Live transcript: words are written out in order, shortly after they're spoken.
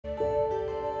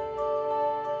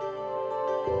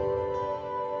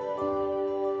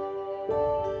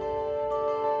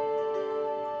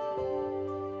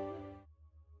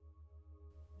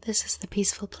This is the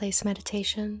Peaceful Place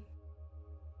meditation.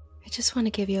 I just want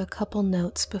to give you a couple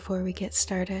notes before we get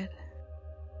started.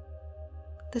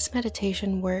 This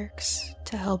meditation works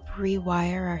to help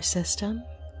rewire our system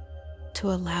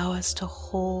to allow us to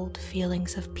hold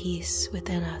feelings of peace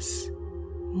within us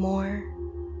more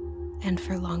and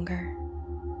for longer.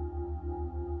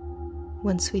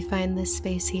 Once we find this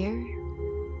space here,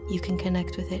 you can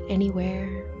connect with it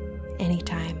anywhere,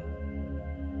 anytime.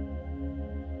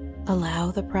 Allow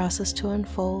the process to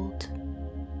unfold.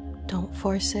 Don't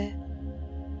force it.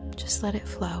 Just let it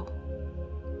flow.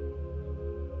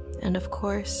 And of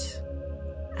course,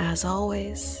 as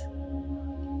always,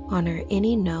 honor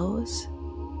any no's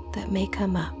that may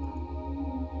come up,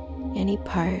 any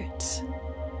parts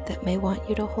that may want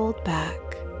you to hold back,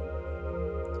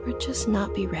 or just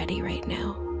not be ready right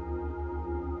now.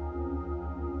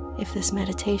 If this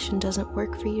meditation doesn't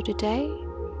work for you today,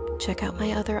 check out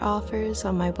my other offers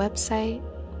on my website,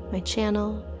 my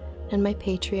channel, and my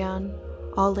Patreon,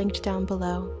 all linked down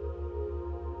below.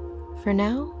 For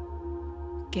now,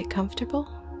 get comfortable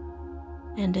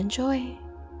and enjoy.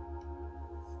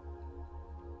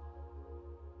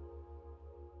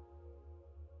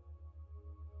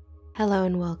 Hello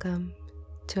and welcome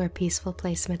to our Peaceful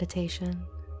Place meditation.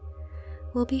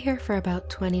 We'll be here for about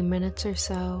 20 minutes or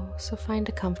so find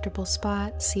a comfortable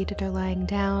spot, seated or lying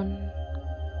down.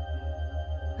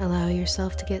 Allow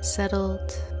yourself to get settled.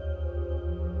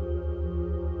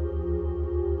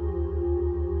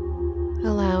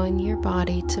 Allowing your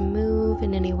body to move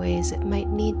in any ways it might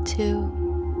need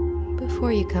to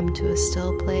before you come to a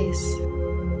still place.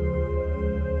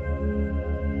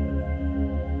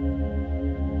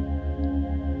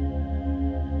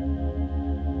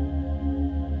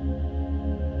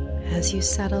 As you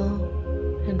settle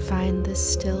and find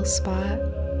this still spot,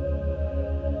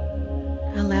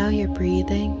 allow your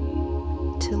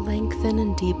breathing to lengthen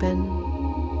and deepen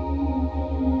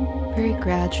very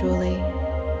gradually.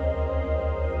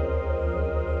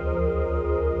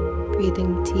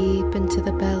 Breathing deep into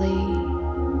the belly,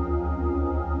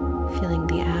 feeling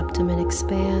the abdomen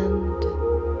expand,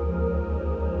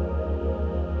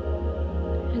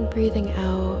 and breathing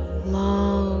out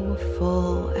long,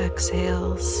 full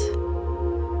exhales,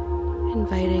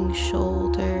 inviting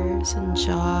shoulders and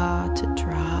jaw to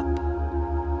drop,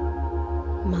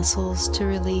 muscles to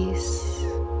release,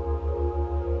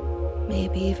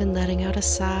 maybe even letting out a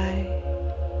sigh.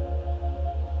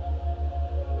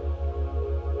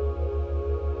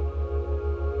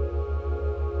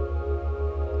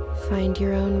 Find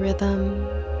your own rhythm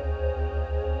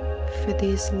for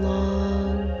these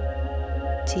long,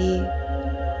 deep,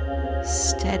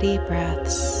 steady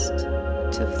breaths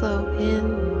to flow in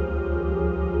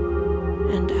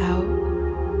and out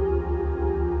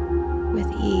with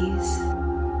ease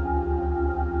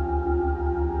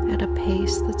at a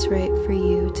pace that's right for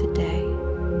you today.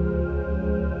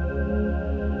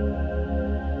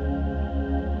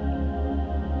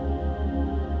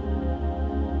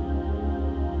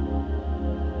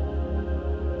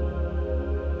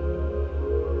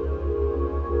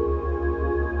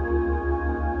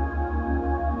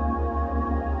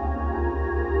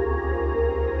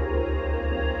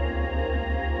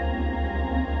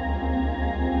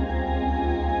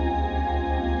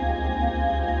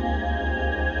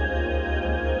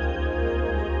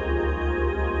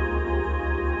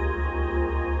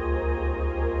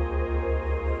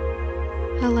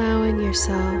 Allowing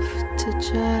yourself to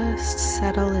just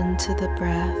settle into the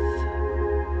breath.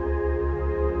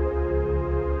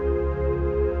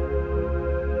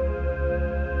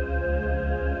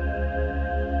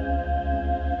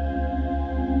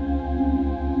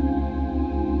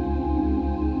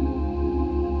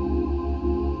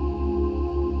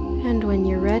 And when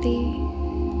you're ready,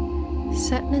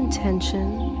 set an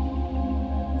intention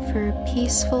for a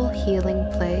peaceful,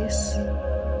 healing place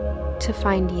to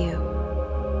find you.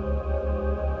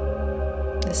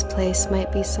 This place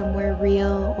might be somewhere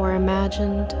real or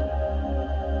imagined,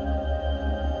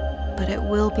 but it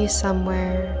will be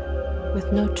somewhere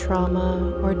with no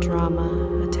trauma or drama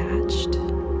attached.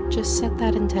 Just set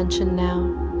that intention now,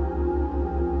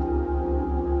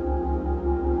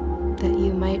 that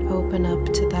you might open up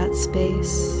to that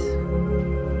space.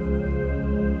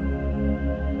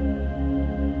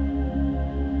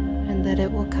 And that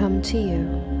it will come to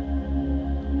you.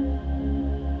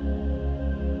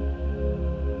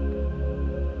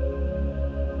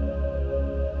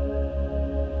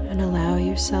 And allow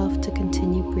yourself to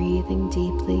continue breathing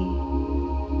deeply.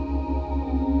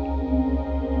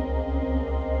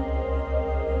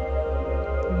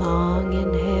 Long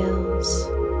inhales,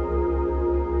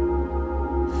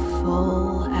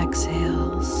 full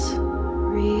exhales,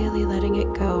 really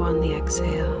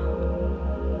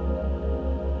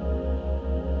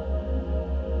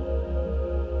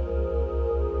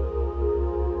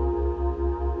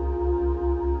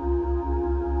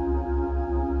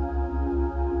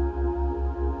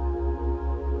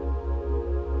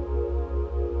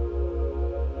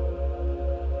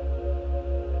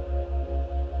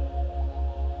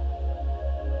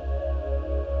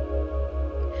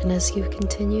And as you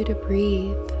continue to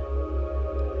breathe,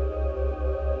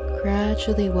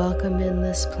 gradually welcome in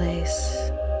this place,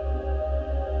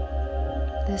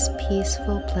 this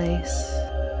peaceful place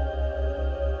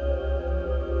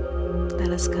that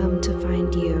has come to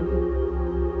find you,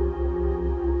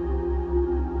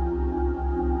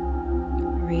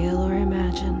 real or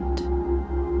imagined,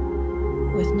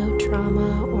 with no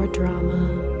trauma or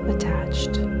drama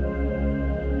attached.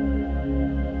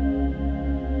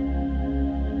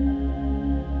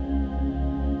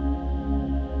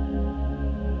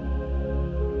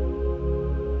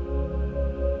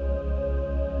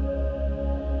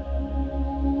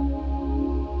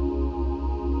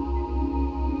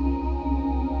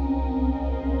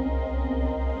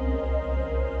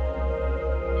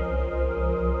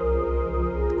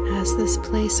 As this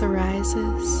place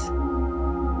arises,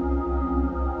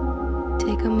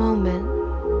 take a moment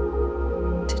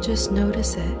to just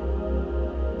notice it.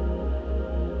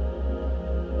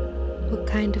 What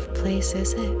kind of place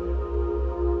is it?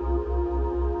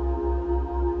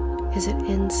 Is it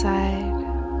inside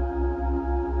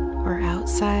or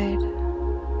outside?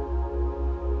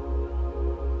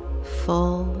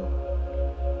 Full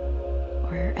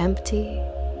or empty?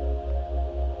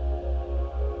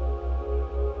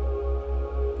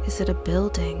 Is it a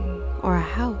building or a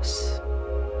house?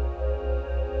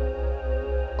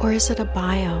 Or is it a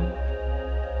biome,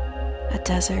 a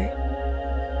desert,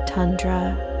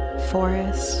 tundra,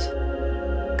 forest,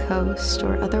 coast,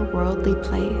 or otherworldly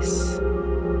place?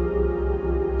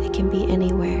 It can be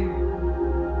anywhere.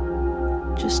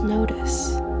 Just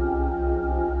notice.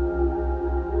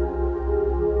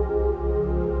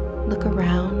 Look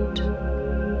around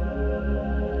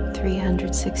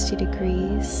 360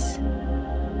 degrees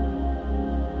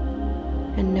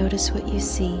and notice what you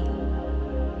see.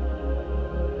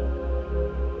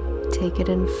 Take it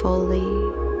in fully,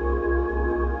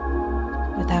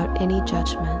 without any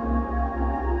judgment.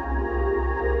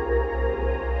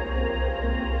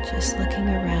 Just looking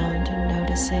around and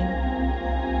noticing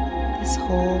this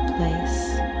whole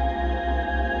place.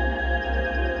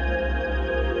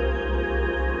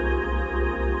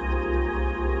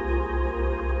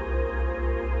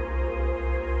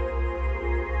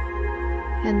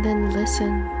 And then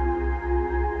listen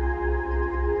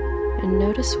and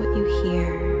notice what you hear.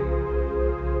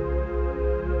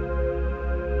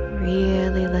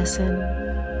 Really listen.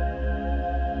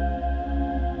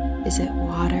 Is it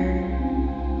water,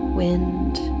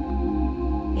 wind,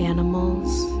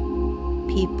 animals,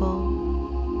 people,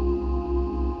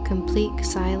 complete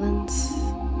silence,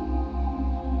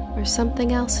 or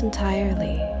something else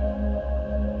entirely?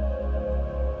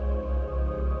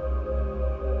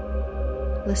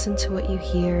 Listen to what you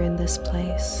hear in this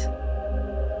place.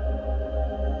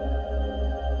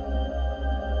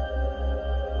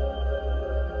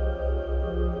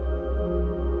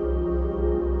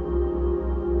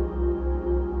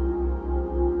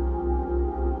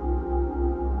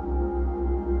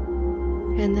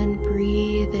 And then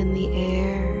breathe in the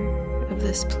air of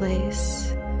this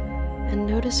place and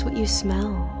notice what you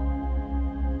smell.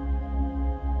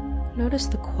 Notice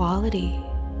the quality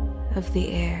of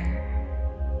the air.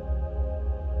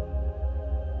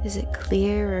 Is it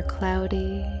clear or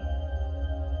cloudy?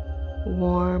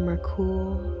 Warm or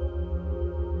cool?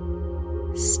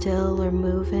 Still or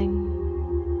moving?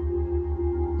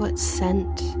 What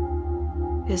scent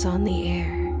is on the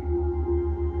air?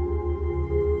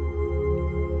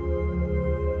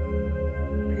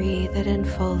 Breathe it in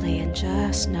fully and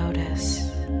just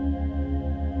notice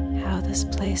how this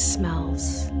place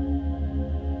smells.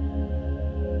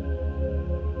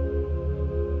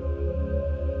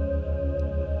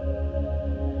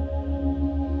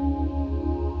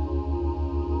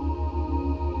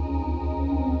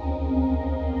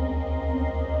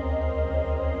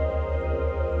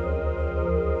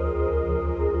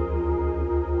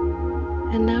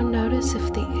 And now notice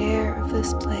if the air of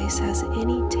this place has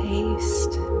any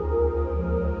taste.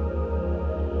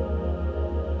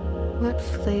 What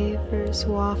flavors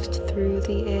waft through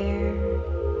the air?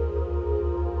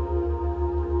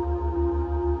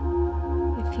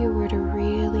 If you were to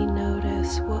really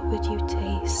notice, what would you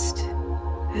taste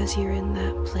as you're in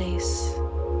that place?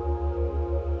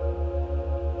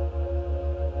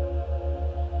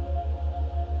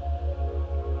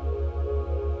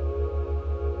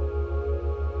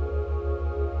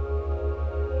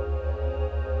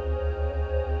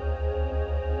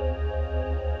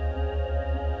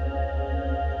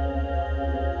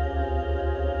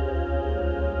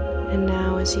 And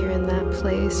now as you're in that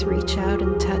place, reach out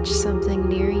and touch something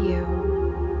near you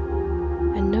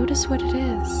and notice what it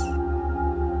is.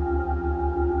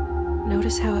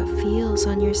 Notice how it feels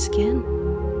on your skin.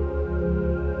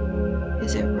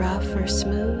 Is it rough or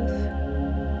smooth?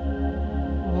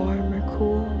 Warm or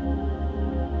cool?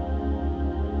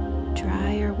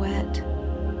 Dry or wet?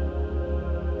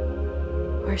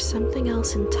 Or something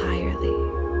else entirely?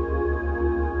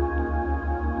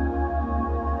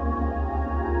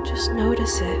 Just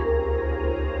notice it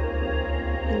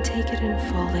and take it in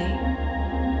fully.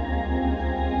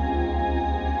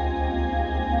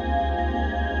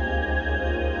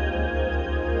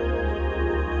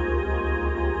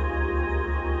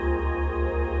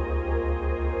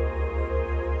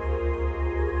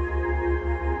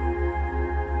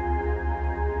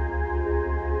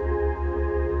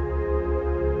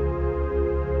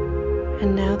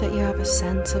 And now that you have a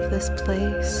sense of this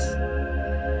place,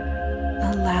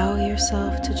 allow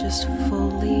yourself to just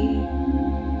fully,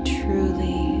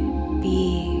 truly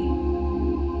be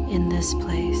in this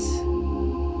place.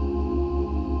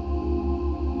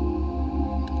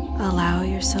 Allow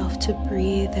yourself to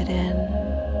breathe it in,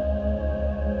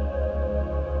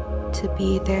 to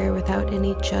be there without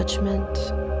any judgment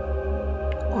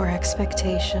or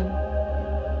expectation.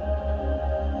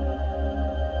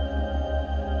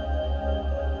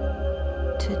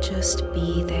 To just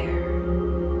be there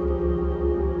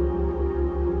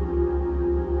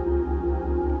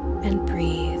and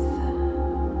breathe.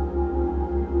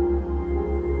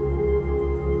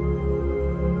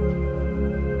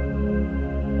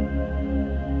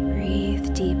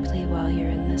 Breathe deeply while you're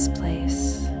in this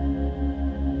place.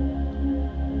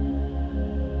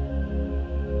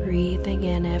 Breathing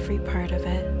in every part of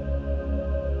it.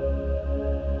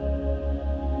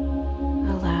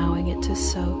 Allowing it to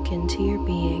soak into your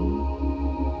being.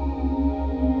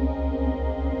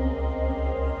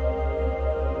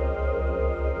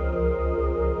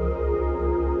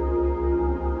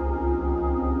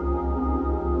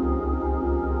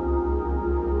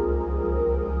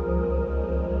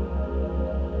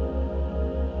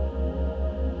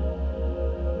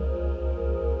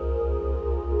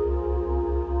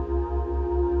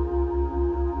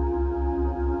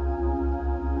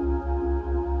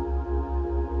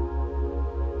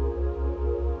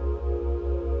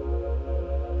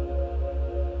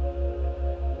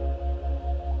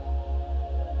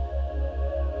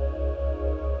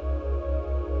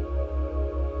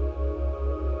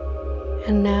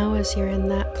 And now as you're in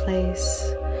that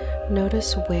place,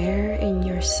 notice where in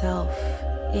yourself,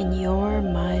 in your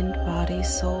mind, body,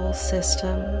 soul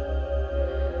system,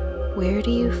 where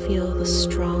do you feel the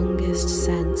strongest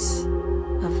sense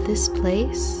of this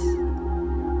place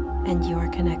and your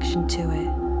connection to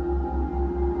it?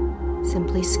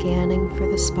 Simply scanning for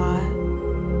the spot,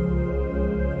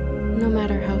 no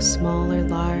matter how small or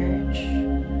large,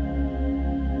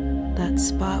 that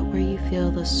spot where you feel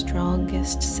the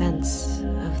strongest sense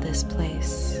of this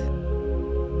place.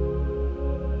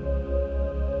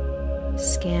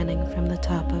 Scanning from the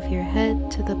top of your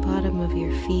head to the bottom of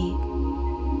your feet.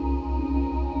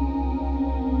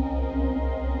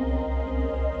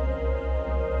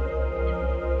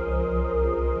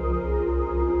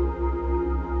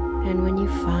 And when you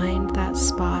find that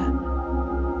spot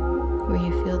where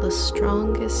you feel the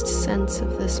strongest sense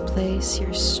of this place,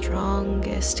 your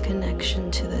strongest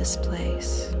connection to this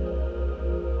place,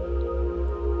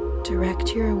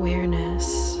 direct your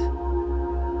awareness,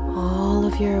 all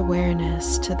of your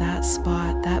awareness, to that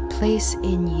spot, that place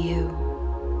in you.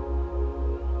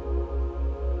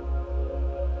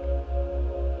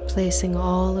 Placing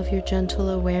all of your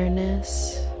gentle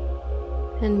awareness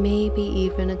and maybe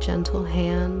even a gentle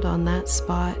hand on that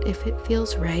spot if it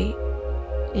feels right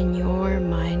in your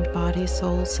mind, body,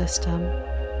 soul system,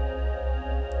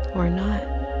 or not.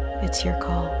 It's your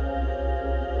call.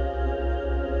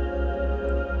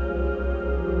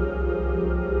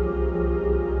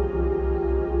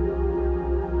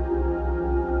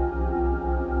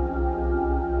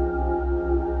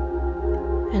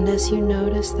 And as you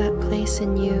notice that place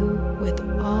in you with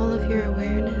all of your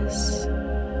awareness,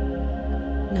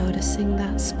 noticing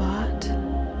that spot,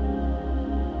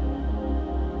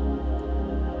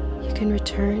 you can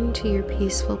return to your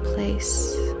peaceful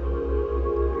place,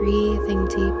 breathing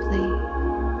deeply,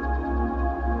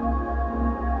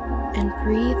 and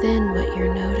breathe in what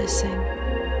you're noticing,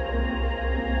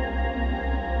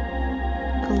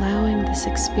 allowing this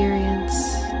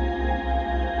experience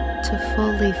to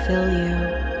fully fill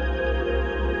you.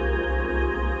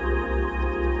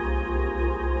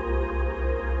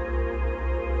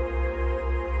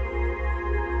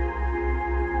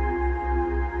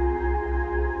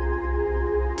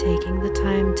 Taking the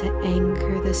time to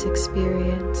anchor this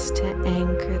experience, to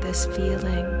anchor this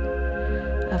feeling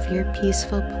of your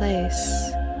peaceful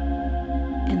place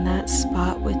in that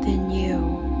spot within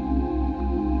you,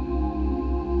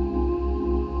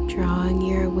 drawing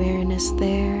your awareness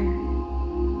there.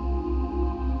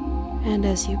 And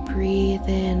as you breathe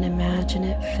in, imagine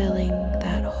it filling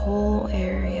that whole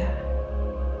area.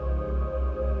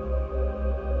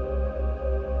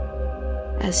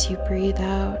 As you breathe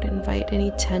out, invite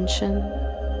any tension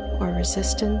or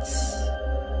resistance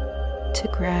to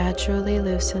gradually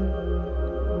loosen.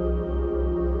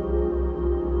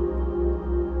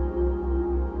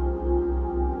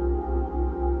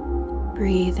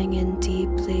 Breathing in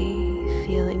deeply,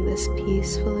 feeling this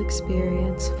peaceful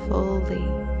experience fully.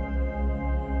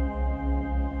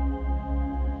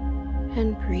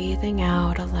 And breathing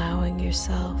out, allowing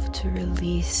yourself to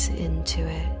release into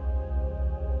it.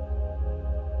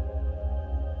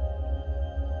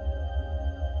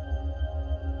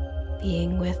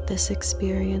 Being with this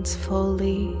experience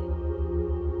fully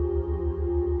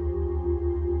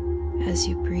as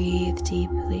you breathe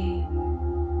deeply.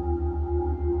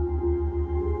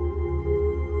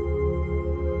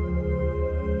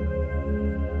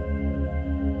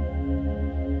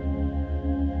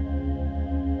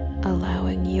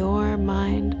 Allowing your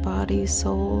mind, body,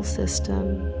 soul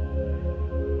system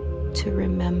to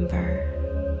remember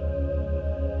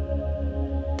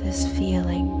this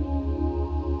feeling,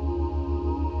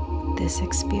 this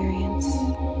experience,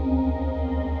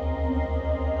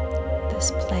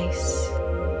 this place.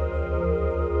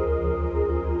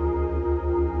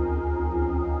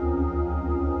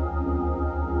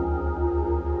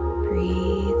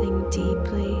 Breathing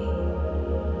deeply.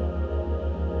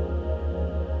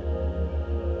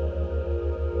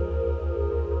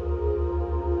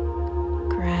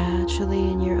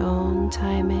 Gradually, in your own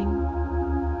timing,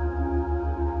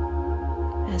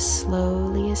 as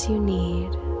slowly as you need,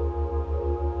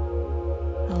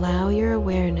 allow your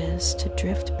awareness to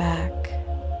drift back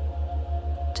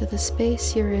to the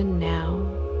space you're in now.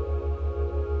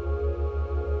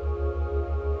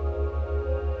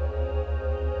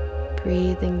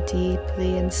 Breathing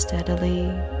deeply and steadily,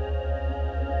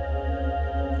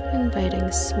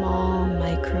 inviting small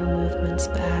micro movements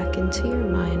back into your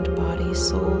mind, body,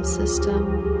 soul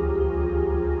system,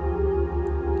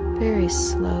 very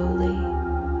slowly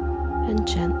and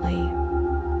gently.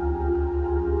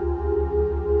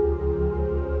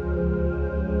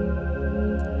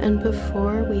 And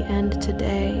before we end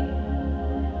today,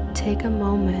 take a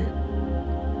moment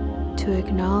to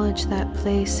acknowledge that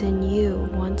place in you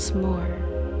once more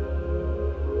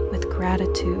with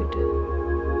gratitude.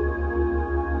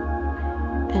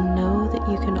 And know that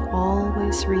you can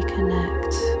always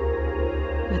reconnect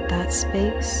with that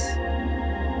space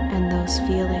and those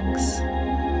feelings.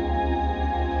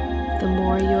 The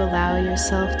more you allow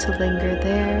yourself to linger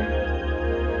there,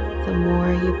 the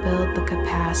more you build the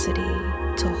capacity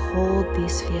to hold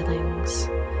these feelings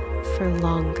for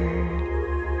longer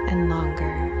and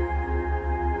longer.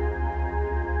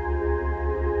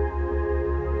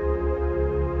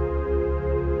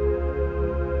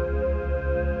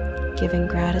 Giving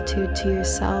gratitude to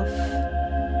yourself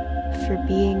for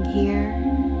being here,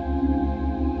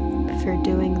 for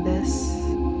doing this.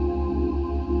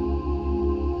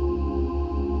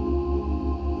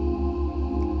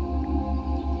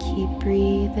 Keep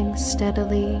breathing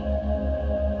steadily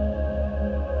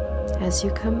as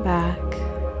you come back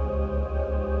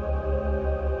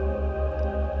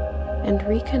and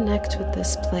reconnect with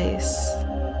this place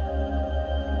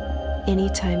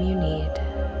anytime you need.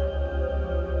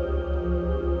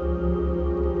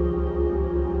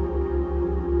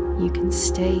 You can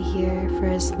stay here for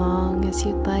as long as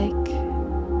you'd like.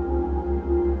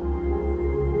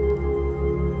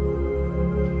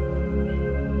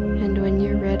 And when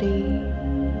you're ready,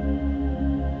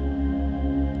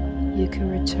 you can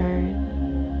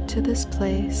return to this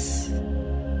place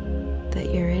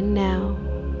that you're in now,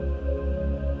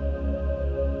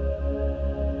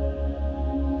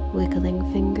 wiggling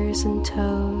fingers and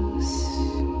toes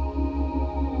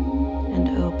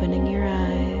and opening your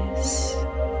eyes,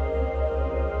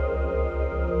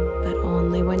 but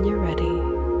only when you're ready.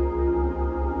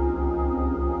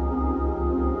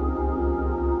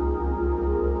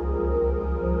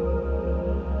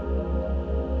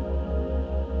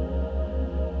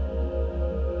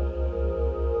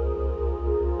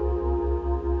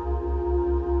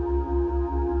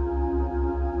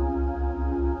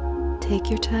 Take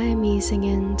your time easing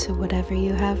into whatever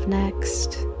you have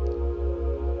next.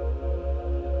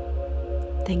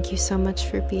 Thank you so much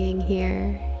for being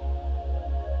here.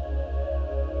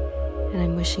 And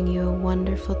I'm wishing you a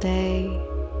wonderful day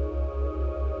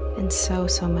and so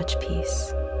much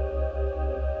peace.